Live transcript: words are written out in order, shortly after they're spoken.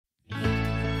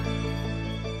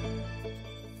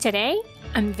Today,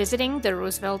 I'm visiting the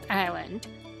Roosevelt Island.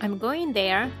 I'm going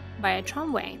there by a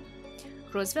tramway.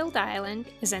 Roosevelt Island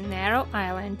is a narrow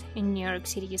island in New York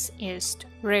City's East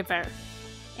River.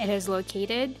 It is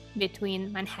located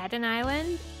between Manhattan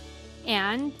Island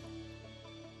and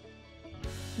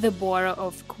the borough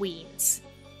of Queens.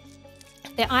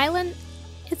 The island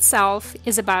itself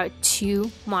is about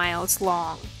 2 miles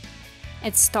long.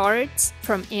 It starts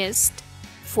from East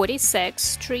 46th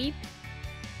Street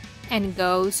and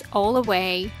goes all the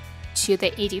way to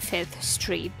the 85th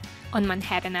Street on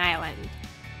Manhattan Island.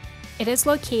 It is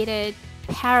located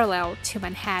parallel to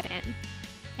Manhattan,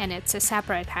 and it's a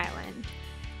separate island.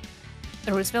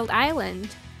 The Roosevelt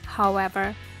Island,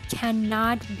 however,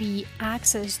 cannot be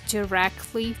accessed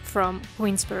directly from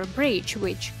Queensboro Bridge,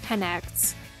 which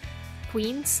connects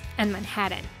Queens and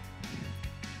Manhattan.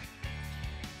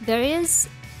 There is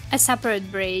a separate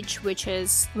bridge which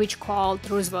called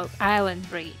Roosevelt Island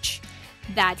Bridge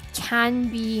that can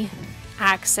be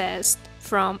accessed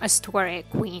from Astoria,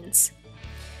 Queens.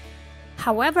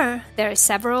 However, there are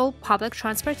several public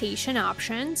transportation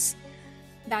options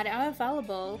that are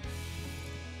available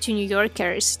to New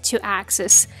Yorkers to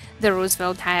access the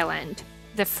Roosevelt Island.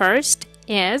 The first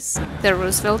is the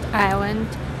Roosevelt Island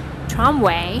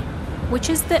tramway, which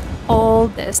is the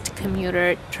oldest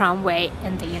commuter tramway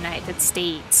in the United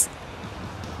States.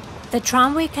 The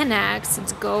tramway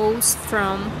it goes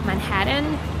from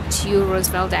Manhattan to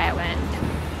Roosevelt Island,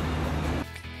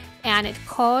 and it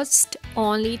costs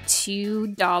only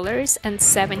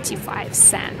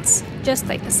 $2.75, just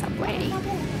like the subway.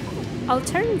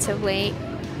 Alternatively,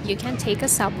 you can take a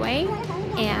subway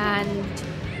and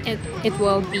it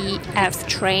will be F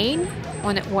train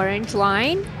on the Orange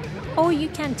Line, or you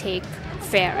can take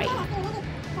ferry.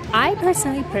 I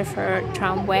personally prefer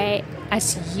tramway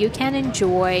as you can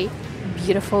enjoy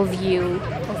beautiful view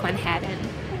of Manhattan,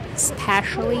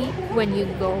 especially when you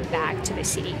go back to the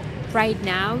city. Right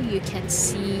now you can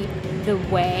see the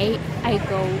way I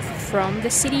go from the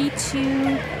city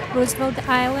to Roosevelt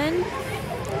Island,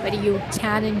 but you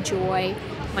can enjoy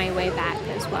my way back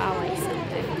as well. I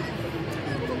filmed it.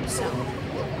 So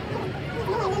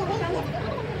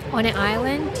on an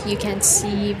island you can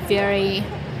see very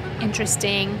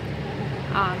interesting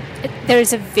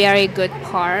there's a very good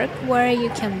park where you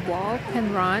can walk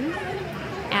and run,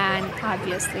 and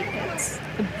obviously it's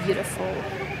a beautiful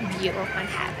view of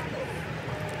Manhattan.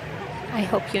 I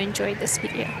hope you enjoyed this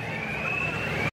video.